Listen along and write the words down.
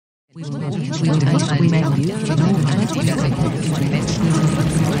Okay,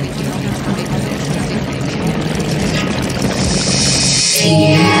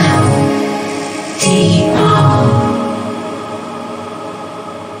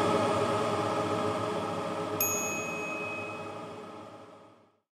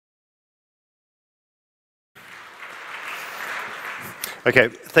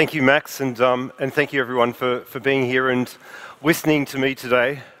 thank you, Max, and thank you everyone for being here and listening to me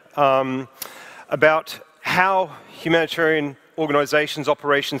today about how humanitarian organisations'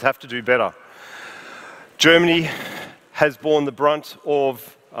 operations have to do better. Germany has borne the brunt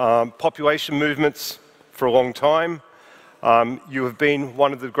of population movements for a long time. You have been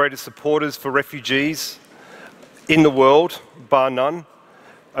one of the greatest supporters for refugees in the world, bar none,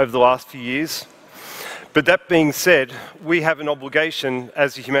 over the last few years. But that being said, we have an obligation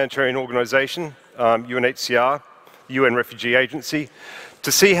as a humanitarian organisation, UNHCR, UN Refugee Agency,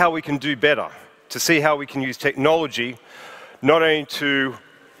 to see how we can do better, to see how we can use technology not only to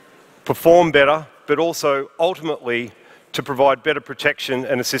perform better, but also ultimately to provide better protection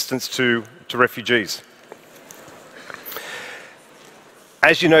and assistance to refugees.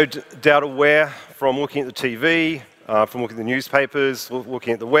 As you no doubt aware from looking at the TV, from looking at the newspapers,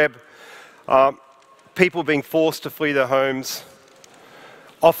 looking at the web, people being forced to flee their homes,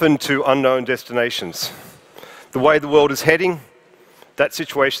 often to unknown destinations. The way the world is heading, that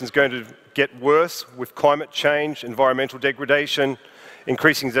situation is going to get worse with climate change, environmental degradation,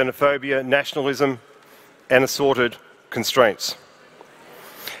 increasing xenophobia, nationalism, and assorted constraints.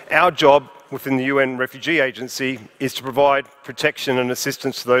 Our job within the UN Refugee Agency is to provide protection and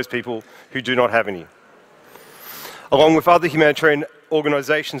assistance to those people who do not have any. Along with other humanitarian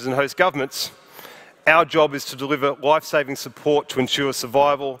organisations and host governments, our job is to deliver life-saving support to ensure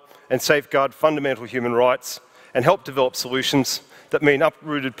survival and safeguard fundamental human rights and help develop solutions that mean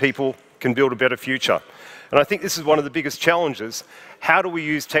uprooted people can build a better future. And I think this is one of the biggest challenges. How do we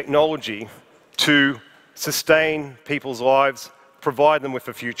use technology to sustain people's lives, provide them with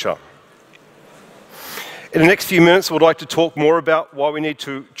a future? In the next few minutes, we'd like to talk more about why we need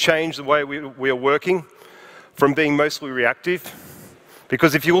to change the way we are working from being mostly reactive.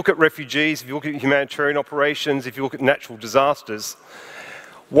 Because if you look at refugees, if you look at humanitarian operations, if you look at natural disasters,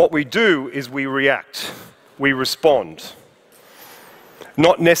 what we do is we react, we respond.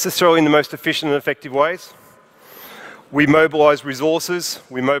 Not necessarily in the most efficient and effective ways. We mobilise resources,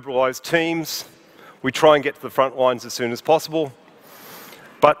 we mobilise teams, we try and get to the front lines as soon as possible,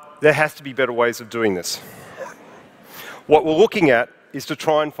 but there has to be better ways of doing this. What we're looking at is to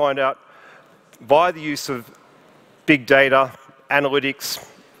try and find out, via the use of big data, analytics,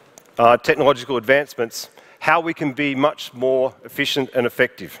 technological advancements, how we can be much more efficient and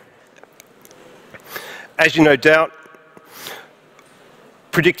effective. As you no doubt,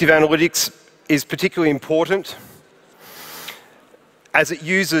 predictive analytics is particularly important as it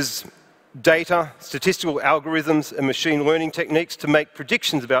uses data, statistical algorithms and machine learning techniques to make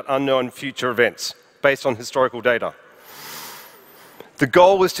predictions about unknown future events based on historical data. The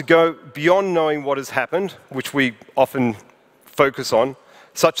goal is to go beyond knowing what has happened, which we often focus on,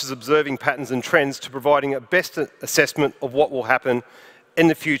 such as observing patterns and trends, to providing a best assessment of what will happen in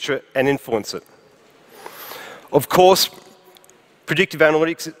the future and influence it. Of course, predictive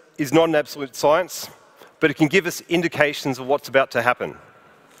analytics is not an absolute science, but it can give us indications of what's about to happen.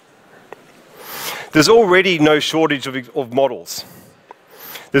 There's already no shortage of models.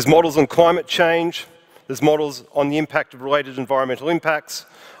 There's models on climate change, there's models on the impact of related environmental impacts,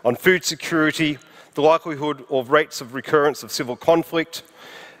 on food security, the likelihood of rates of recurrence of civil conflict,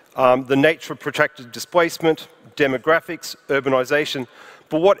 the nature of protracted displacement, demographics, urbanisation.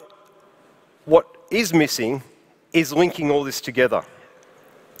 But what is missing is linking all this together.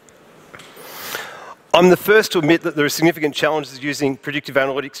 I'm the first to admit that there are significant challenges using predictive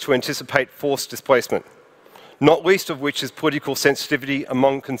analytics to anticipate forced displacement, not least of which is political sensitivity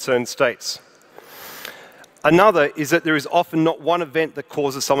among concerned states. Another is that there is often not one event that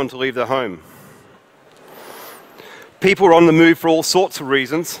causes someone to leave their home. People are on the move for all sorts of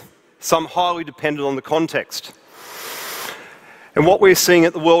reasons, some highly dependent on the context. And what we're seeing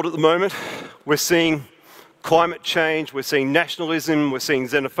at the world at the moment, we're seeing climate change, we're seeing nationalism, we're seeing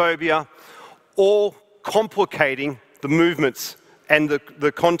xenophobia, all complicating the movements and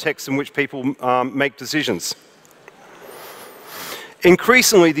the context in which people make decisions.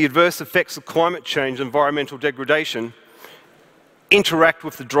 Increasingly, the adverse effects of climate change and environmental degradation interact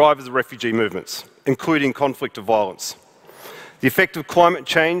with the drivers of refugee movements, including conflict or violence. The effect of climate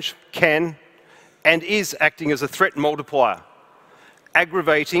change can and is acting as a threat multiplier,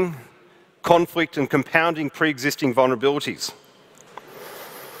 aggravating conflict and compounding pre-existing vulnerabilities.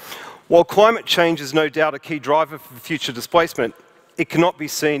 While climate change is no doubt a key driver for future displacement, it cannot be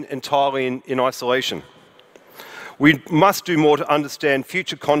seen entirely in isolation. We must do more to understand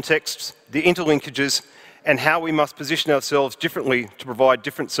future contexts, the interlinkages, and how we must position ourselves differently to provide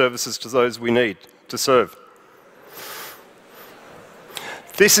different services to those we need to serve.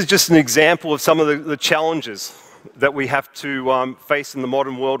 This is just an example of some of the challenges that we have to face in the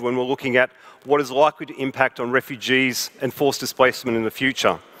modern world when we're looking at what is likely to impact on refugees and forced displacement in the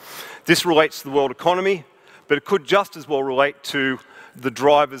future. This relates to the world economy, but it could just as well relate to the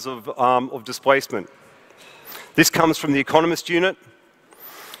drivers of displacement. This comes from the Economist unit.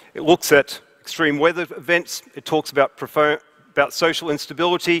 It looks at extreme weather events. It talks about social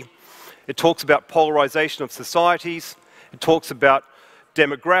instability. It talks about polarization of societies. It talks about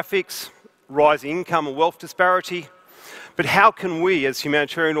demographics, rising income and wealth disparity. But how can we, as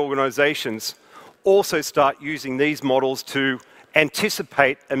humanitarian organisations, also start using these models to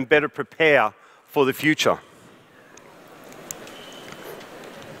anticipate and better prepare for the future?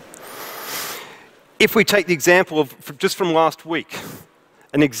 If we take the example of just from last week,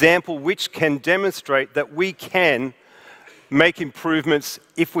 an example which can demonstrate that we can make improvements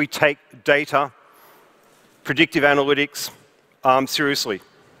if we take data, predictive analytics, seriously.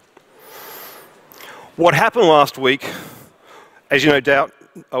 What happened last week, as you no doubt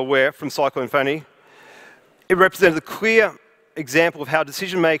are aware from Cyclone Fani, it represented a clear example of how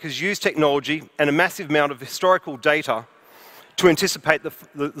decision makers use technology and a massive amount of historical data to anticipate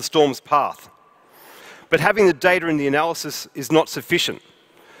the storm's path. But having the data and the analysis is not sufficient.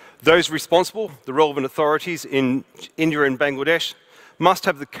 Those responsible, the relevant authorities in India and Bangladesh, must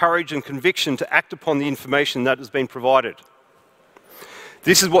have the courage and conviction to act upon the information that has been provided.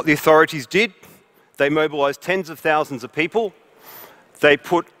 This is what the authorities did. They mobilised tens of thousands of people. They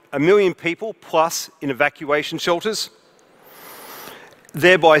put 1 million people plus in evacuation shelters,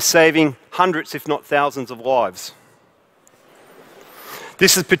 thereby saving hundreds, if not thousands, of lives.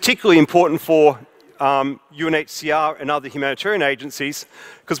 This is particularly important for UNHCR and other humanitarian agencies,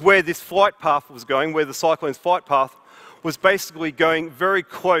 because where this flight path was going, where the cyclone's flight path was basically going very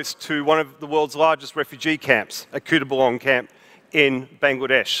close to one of the world's largest refugee camps, a Kutupalong camp in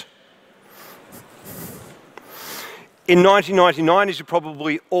Bangladesh. In 1999, as you're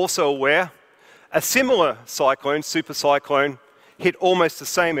probably also aware, a similar cyclone, super cyclone, hit almost the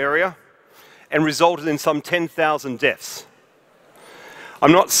same area and resulted in some 10,000 deaths.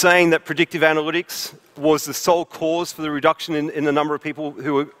 I'm not saying that predictive analytics was the sole cause for the reduction in the number of people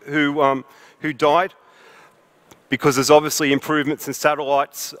who died, because there's obviously improvements in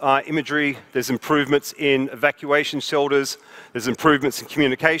satellites imagery, there's improvements in evacuation shelters, there's improvements in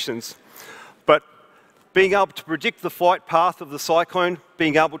communications. But being able to predict the flight path of the cyclone,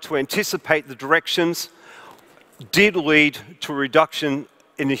 being able to anticipate the directions, did lead to a reduction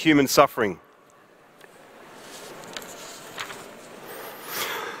in the human suffering.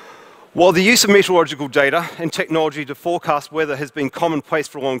 While the use of meteorological data and technology to forecast weather has been commonplace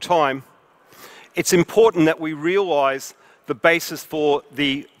for a long time, it's important that we realise the basis for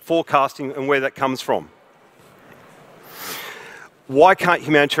the forecasting and where that comes from. Why can't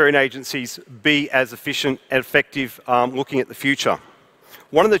humanitarian agencies be as efficient and effective looking at the future?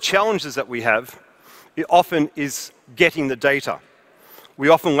 One of the challenges that we have often is getting the data. We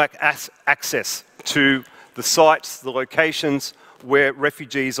often lack access to the sites, the locations where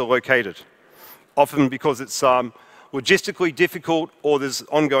refugees are located, often because it's logistically difficult or there's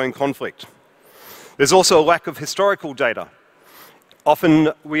ongoing conflict. There's also a lack of historical data.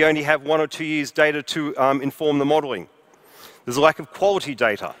 Often we only have 1 or 2 years data to inform the modelling. There's a lack of quality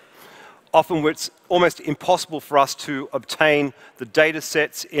data. Often it's almost impossible for us to obtain the data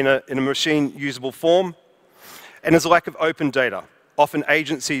sets in a machine usable form. And there's a lack of open data. Often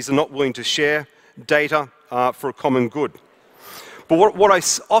agencies are not willing to share data for a common good. But what I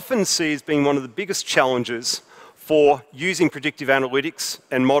often see as being one of the biggest challenges for using predictive analytics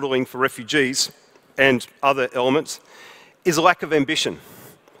and modelling for refugees and other elements is a lack of ambition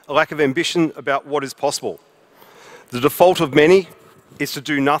about what is possible. The default of many is to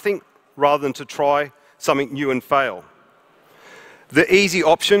do nothing rather than to try something new and fail. The easy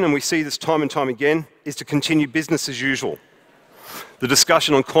option, and we see this time and time again, is to continue business as usual. The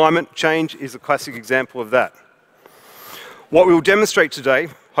discussion on climate change is a classic example of that. What we will demonstrate today,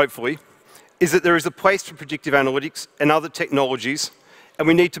 hopefully, is that there is a place for predictive analytics and other technologies, and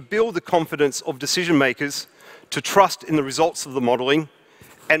we need to build the confidence of decision makers to trust in the results of the modelling,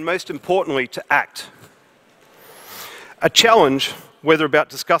 and most importantly, to act. A challenge, whether about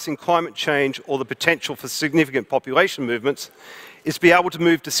discussing climate change or the potential for significant population movements, is to be able to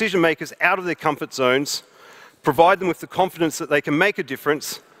move decision makers out of their comfort zones, provide them with the confidence that they can make a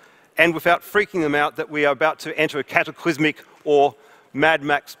difference, and without freaking them out that we are about to enter a cataclysmic or Mad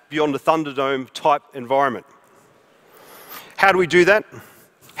Max Beyond the Thunderdome type environment. How do we do that?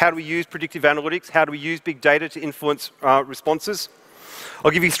 How do we use predictive analytics? How do we use big data to influence responses?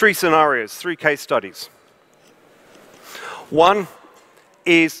 I'll give you 3 scenarios, 3 case studies. One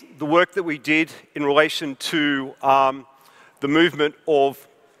is the work that we did in relation to the movement of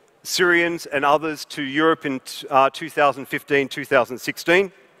Syrians and others to Europe in 2015,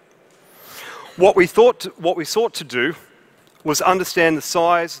 2016. What we sought to do was understand the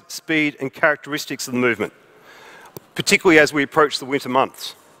size, speed, and characteristics of the movement, particularly as we approach the winter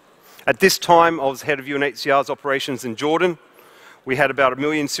months. At this time, I was head of UNHCR's operations in Jordan. We had about 1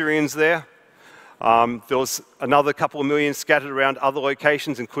 million Syrians there. There was another couple of million scattered around other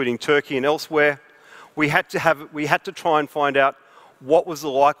locations, including Turkey and elsewhere. We had to try and find out what was the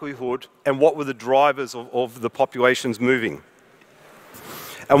likelihood and what were the drivers of the populations moving.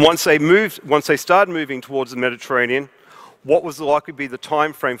 And once they started moving towards the Mediterranean, what was likely to be the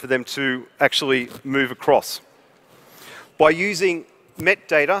time frame for them to actually move across? By using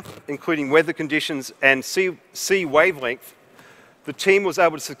metadata, including weather conditions and sea wavelength, the team was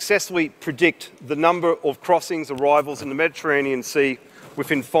able to successfully predict the number of crossings, arrivals in the Mediterranean Sea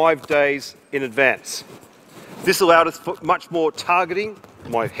within 5 days in advance. This allowed us for much more targeting,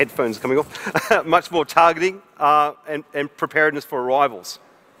 my headphones are coming off, much more targeting and preparedness for arrivals.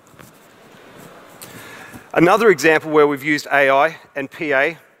 Another example where we've used AI and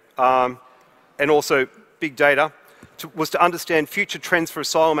PA and also big data was to understand future trends for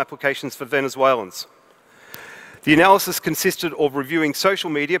asylum applications for Venezuelans. The analysis consisted of reviewing social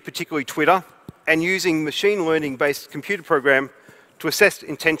media, particularly Twitter, and using machine learning-based computer program to assess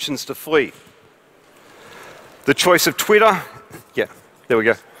intentions to flee. The choice of Twitter, yeah, there we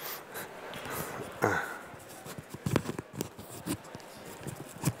go.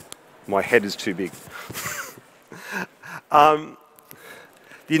 My head is too big.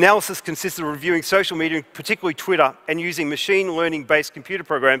 The analysis consisted of reviewing social media, particularly Twitter, and using machine learning-based computer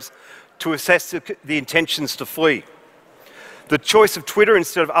programs to assess the intentions to flee. The choice of Twitter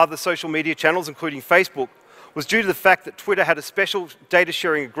instead of other social media channels, including Facebook, was due to the fact that Twitter had a special data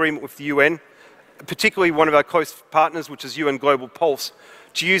sharing agreement with the UN, particularly one of our close partners, which is UN Global Pulse,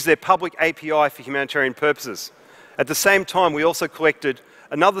 to use their public API for humanitarian purposes. At the same time, we also collected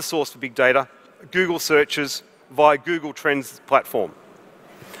another source for big data, Google searches via Google Trends platform.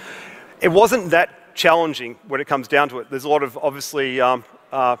 It wasn't that challenging when it comes down to it. There's a lot of, obviously,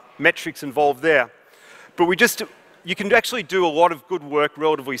 metrics involved there. But you can actually do a lot of good work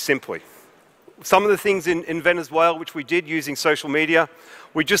relatively simply. Some of the things in Venezuela, which we did using social media,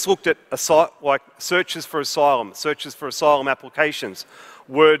 we just looked at like searches for asylum applications,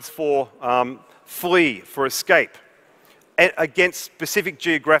 words for flee, for escape, against specific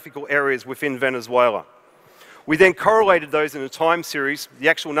geographical areas within Venezuela. We then correlated those in a time series, the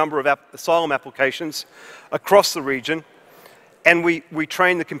actual number of asylum applications across the region, and we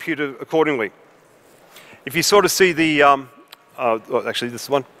trained the computer accordingly. If you sort of see the, actually this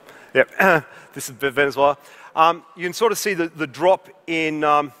one, yeah, this is Venezuela, you can sort of see the drop in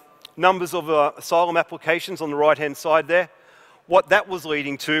numbers of asylum applications on the right-hand side there. What that was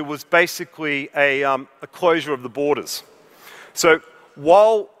leading to was basically a closure of the borders. So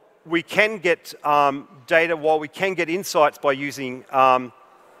while we can get data, while we can get insights by using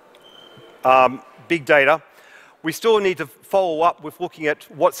big data, we still need to follow up with looking at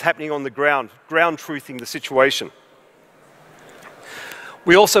what's happening on the ground truthing the situation.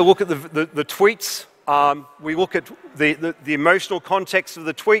 We also look at the tweets. We look at the emotional context of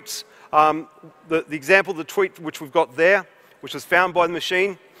the tweets. The example of the tweet which we've got there, which was found by the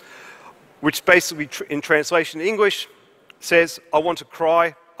machine, which basically, in translation to English, says, "I want to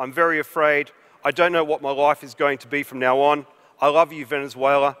cry. I'm very afraid. I don't know what my life is going to be from now on. I love you,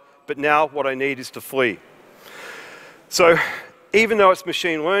 Venezuela, but now what I need is to flee." So even though it's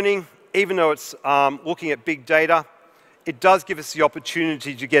machine learning, even though it's looking at big data, it does give us the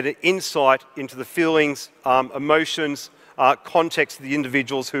opportunity to get an insight into the feelings, emotions, context of the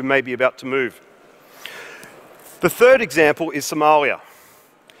individuals who may be about to move. The third example is Somalia.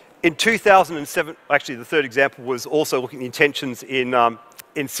 In 2007, actually the third example was also looking at the intentions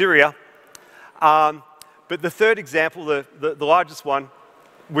in Syria. But the third example, the largest one,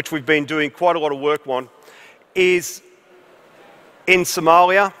 which we've been doing quite a lot of work on, is in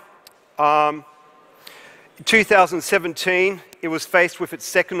Somalia. In 2017, it was faced with its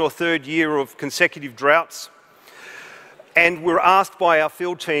second or third year of consecutive droughts. And we're asked by our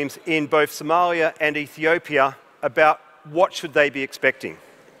field teams in both Somalia and Ethiopia about what should they be expecting.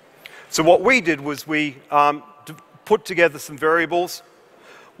 So what we did was we put together some variables.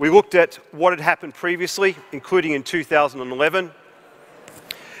 We looked at what had happened previously, including in 2011.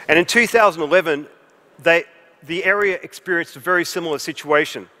 And in 2011, the area experienced a very similar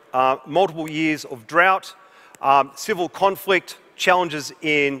situation. Multiple years of drought, civil conflict, challenges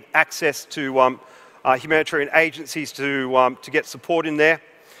in access to humanitarian agencies to get support in there.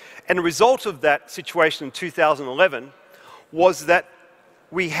 And the result of that situation in 2011 was that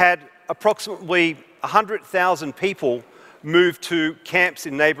we had approximately 100,000 people move to camps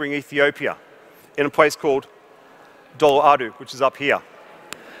in neighbouring Ethiopia in a place called Dolo-Adu, which is up here.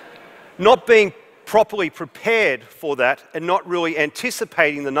 Not being properly prepared for that and not really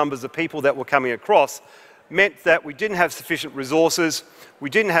anticipating the numbers of people that were coming across meant that we didn't have sufficient resources,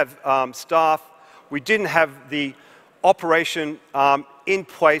 we didn't have staff, we didn't have the operation in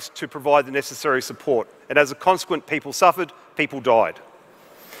place to provide the necessary support. And as a consequence, people suffered, people died.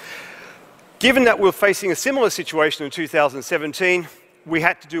 Given that we were facing a similar situation in 2017, we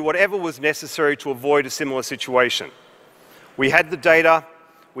had to do whatever was necessary to avoid a similar situation. We had the data,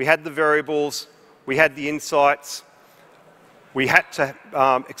 we had the variables, we had the insights, we had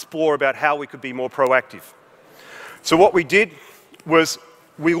to explore about how we could be more proactive. So what we did was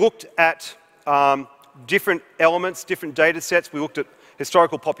we looked at different elements, different data sets. We looked at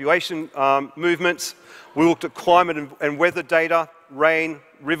historical population movements. We looked at climate and weather data, rain,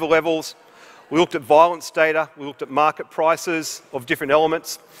 river levels. We looked at violence data. We looked at market prices of different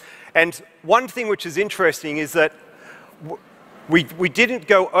elements. And one thing which is interesting is that we didn't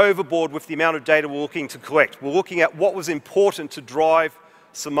go overboard with the amount of data we're looking to collect. We're looking at what was important to drive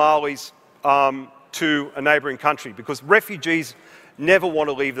Somalis to a neighbouring country, because refugees never want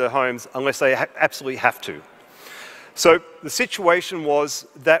to leave their homes unless they absolutely have to. So the situation was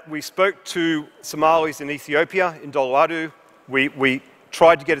that we spoke to Somalis in Ethiopia, in Dolo-Adu. We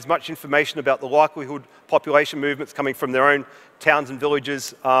tried to get as much information about the likelihood population movements coming from their own towns and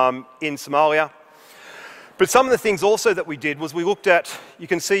villages in Somalia. But some of the things also that we did was we looked at, you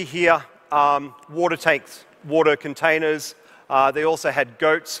can see here, water tanks, water containers. They also had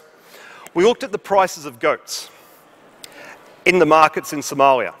goats. We looked at the prices of goats in the markets in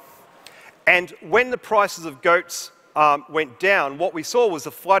Somalia. And when the prices of goats went down, what we saw was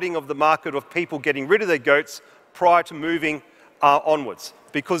a flooding of the market of people getting rid of their goats prior to moving onwards,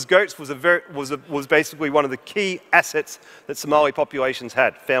 because goats was basically one of the key assets that Somali populations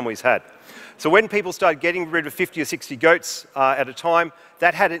had, families had. So when people started getting rid of 50 or 60 goats at a time,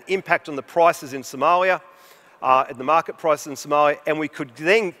 that had an impact on the prices in Somalia, and the market prices in Somalia, and we could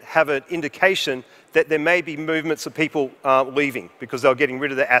then have an indication that there may be movements of people leaving because they were getting rid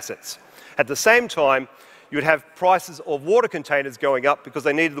of their assets. At the same time, you would have prices of water containers going up because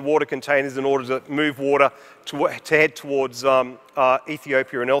they needed the water containers in order to move water to head towards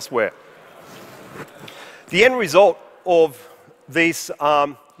Ethiopia and elsewhere. The end result of these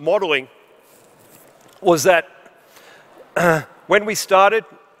modelling was that when we started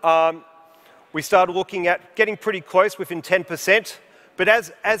looking at getting pretty close, within 10%, but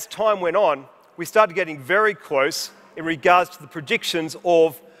as time went on, we started getting very close in regards to the predictions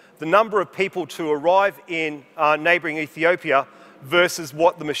of the number of people to arrive in neighbouring Ethiopia versus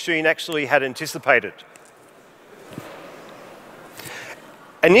what the machine actually had anticipated.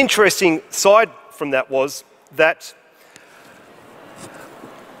 An interesting side from that was that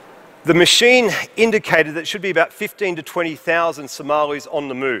the machine indicated that it should be about 15 to 20,000 Somalis on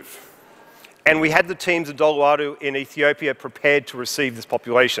the move. And we had the teams of Dolo-Adu in Ethiopia prepared to receive this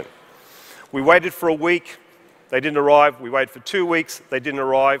population. We waited for a week, they didn't arrive. We waited for 2 weeks, they didn't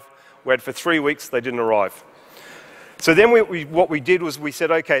arrive. We waited for 3 weeks, they didn't arrive. So then what we did was we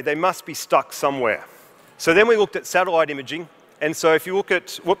said, okay, they must be stuck somewhere. So then we looked at satellite imaging. And so if you look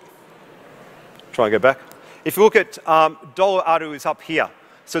at, try and go back. If you look at Dolo-Adu is up here.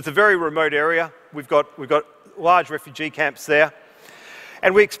 So it's a very remote area. We've got large refugee camps there.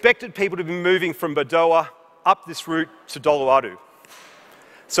 And we expected people to be moving from Badoa up this route to Dolo-Adu.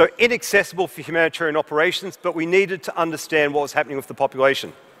 So inaccessible for humanitarian operations, but we needed to understand what was happening with the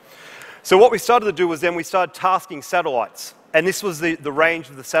population. So what we started to do was then we started tasking satellites. And this was the range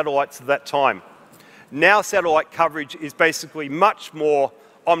of the satellites at that time. Now satellite coverage is basically much more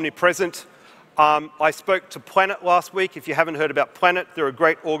omnipresent. I spoke to Planet last week. If you haven't heard about Planet, they're a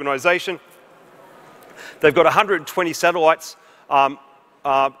great organisation. They've got 120 satellites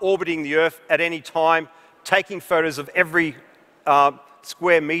orbiting the Earth at any time, taking photos of every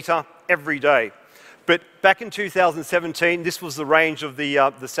square metre every day. But back in 2017, this was the range of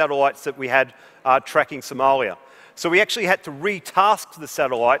the satellites that we had tracking Somalia. So we actually had to retask the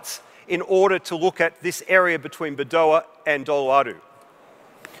satellites in order to look at this area between Badoa and Dolo-Adu.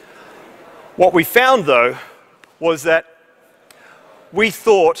 What we found, though, was that we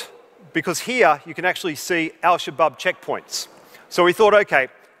thought, because here you can actually see Al-Shabaab checkpoints. So we thought, okay,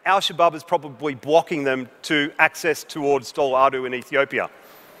 Al-Shabaab is probably blocking them to access towards Doladu in Ethiopia.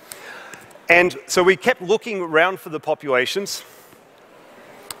 And so we kept looking around for the populations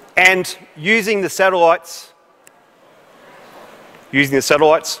and using the satellites,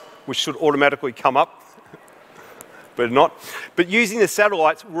 which should automatically come up, but not. But using the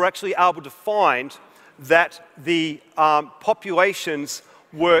satellites, we're actually able to find that the populations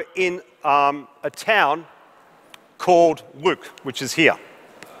were in a town called Luke, which is here.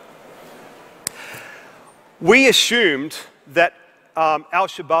 We assumed that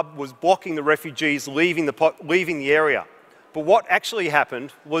Al-Shabaab was blocking the refugees leaving the area. But what actually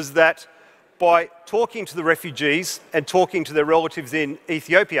happened was that by talking to the refugees and talking to their relatives in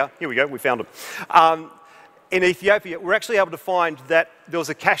Ethiopia, here we go, we found them, in Ethiopia, we're actually able to find that there was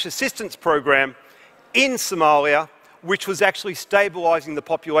a cash assistance program in Somalia which was actually stabilizing the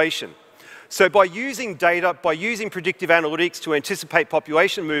population. So by using data, by using predictive analytics to anticipate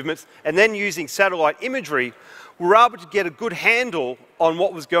population movements, and then using satellite imagery, we were able to get a good handle on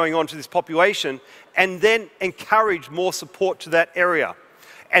what was going on to this population and then encourage more support to that area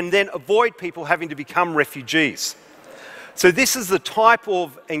and then avoid people having to become refugees. So this is the type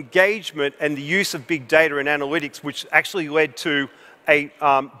of engagement and the use of big data and analytics which actually led to a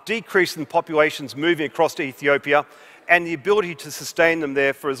decrease in populations moving across to Ethiopia and the ability to sustain them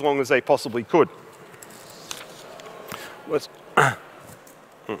there for as long as they possibly could.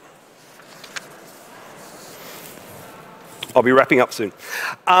 I'll be wrapping up soon.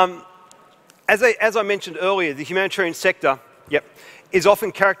 As I mentioned earlier, the humanitarian sector is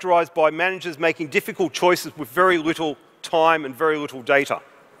often characterized by managers making difficult choices with very little time and very little data.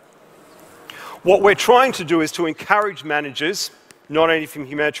 What we're trying to do is to encourage managers, not only from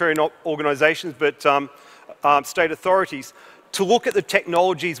humanitarian organizations, but state authorities, to look at the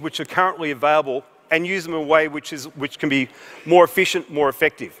technologies which are currently available and use them in a way which can be more efficient, more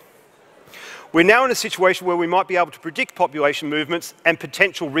effective. We're now in a situation where we might be able to predict population movements and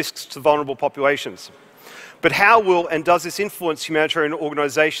potential risks to vulnerable populations. But how will and does this influence humanitarian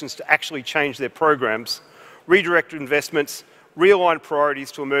organizations to actually change their programs, redirect investments, realign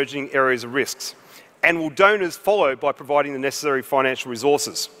priorities to emerging areas of risks? And will donors follow by providing the necessary financial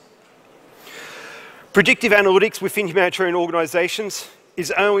resources? Predictive analytics within humanitarian organizations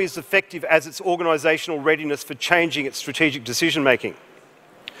is only as effective as its organizational readiness for changing its strategic decision making.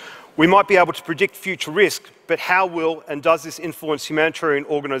 We might be able to predict future risk, but how will and does this influence humanitarian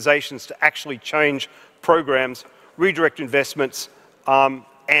organizations to actually change programs, redirect investments,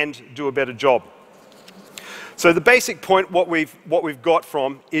 and do a better job? So the basic point, what we've got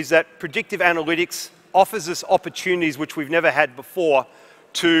from is that predictive analytics offers us opportunities which we've never had before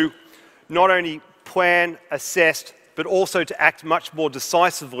to not only plan, assess, but also to act much more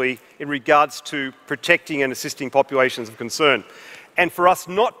decisively in regards to protecting and assisting populations of concern. And for us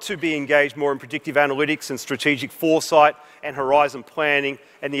not to be engaged more in predictive analytics and strategic foresight and horizon planning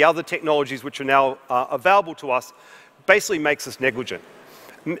and the other technologies which are now available to us basically makes us negligent.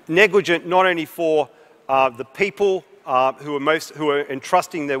 Negligent not only for the people who are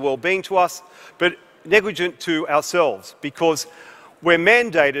entrusting their well-being to us, but negligent to ourselves, because we're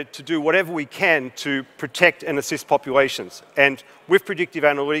mandated to do whatever we can to protect and assist populations. And with predictive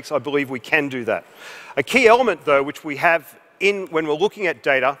analytics, I believe we can do that. A key element, though, which we have when we're looking at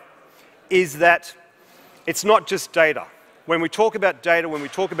data, is that it's not just data. When we talk about data, when we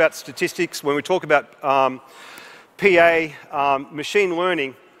talk about statistics, when we talk about PA, machine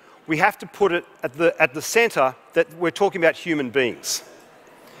learning, we have to put it at the center that we're talking about human beings.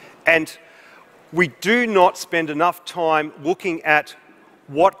 And we do not spend enough time looking at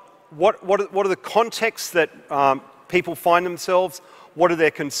what are the contexts that people find themselves, what are their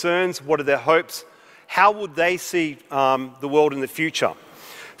concerns, what are their hopes, how would they see the world in the future.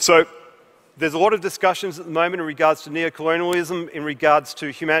 So there's a lot of discussions at the moment in regards to neocolonialism, in regards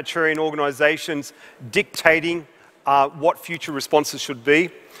to humanitarian organizations dictating what future responses should be.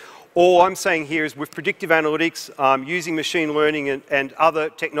 All I'm saying here is with predictive analytics, using machine learning and other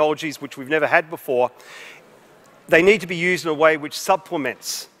technologies which we've never had before, they need to be used in a way which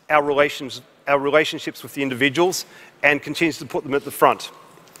supplements our relationships with the individuals and continues to put them at the front.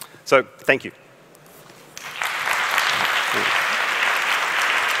 So, thank you.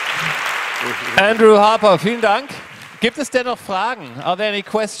 Andrew Harper, vielen Dank. Gibt es denn noch Fragen? Are there any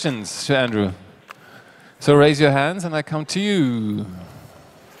questions to Andrew? So raise your hands and I come to you.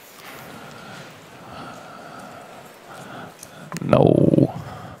 No.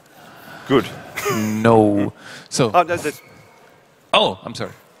 Good. No. So. Oh, I'm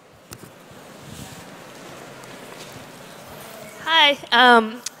sorry. Hi,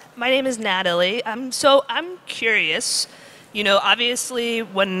 Hi, my name is Natalie. So I'm curious, you know, obviously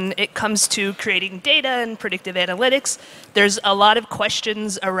when it comes to creating data and predictive analytics, there's a lot of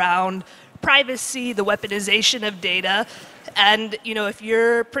questions around privacy, the weaponization of data, and you know, if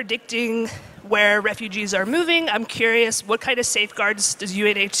you're predicting where refugees are moving, I'm curious what kind of safeguards does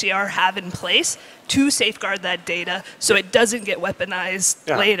UNHCR have in place to safeguard that data so it doesn't get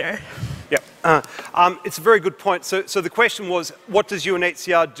weaponized later? Yeah, it's a very good point. So the question was, what does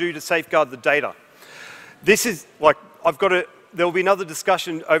UNHCR do to safeguard the data? This is like, there will be another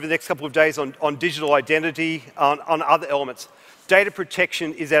discussion over the next couple of days on digital identity, on other elements. Data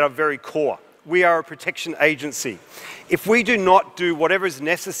protection is at our very core. We are a protection agency. If we do not do whatever is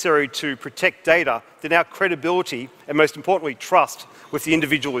necessary to protect data, then our credibility, and most importantly, trust with the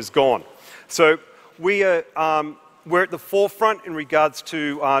individual is gone. So we're at the forefront in regards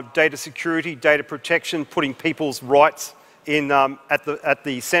to data security, data protection, putting people's rights in, at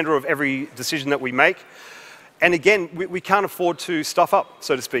the center of every decision that we make. And again, we can't afford to stuff up,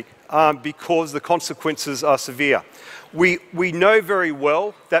 so to speak, because the consequences are severe. We know very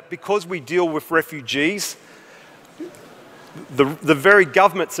well that because we deal with refugees, the very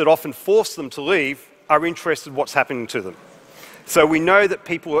governments that often force them to leave are interested in what's happening to them. So we know that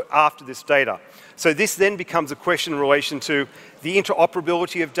people are after this data. So this then becomes a question in relation to the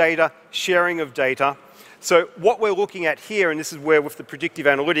interoperability of data, sharing of data. So what we're looking at here, and this is where with the predictive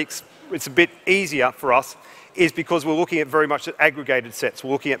analytics, it's a bit easier for us, is because we're looking at very much at aggregated sets.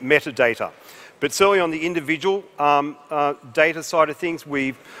 We're looking at metadata. But certainly on the individual data side of things,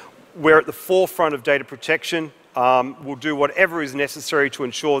 we're at the forefront of data protection. We'll do whatever is necessary to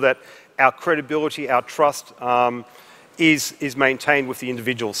ensure that our credibility, our trust is maintained with the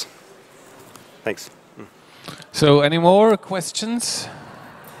individuals. Thanks. So any more questions?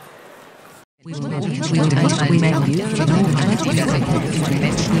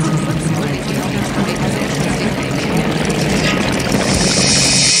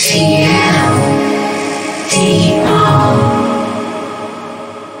 Yeah.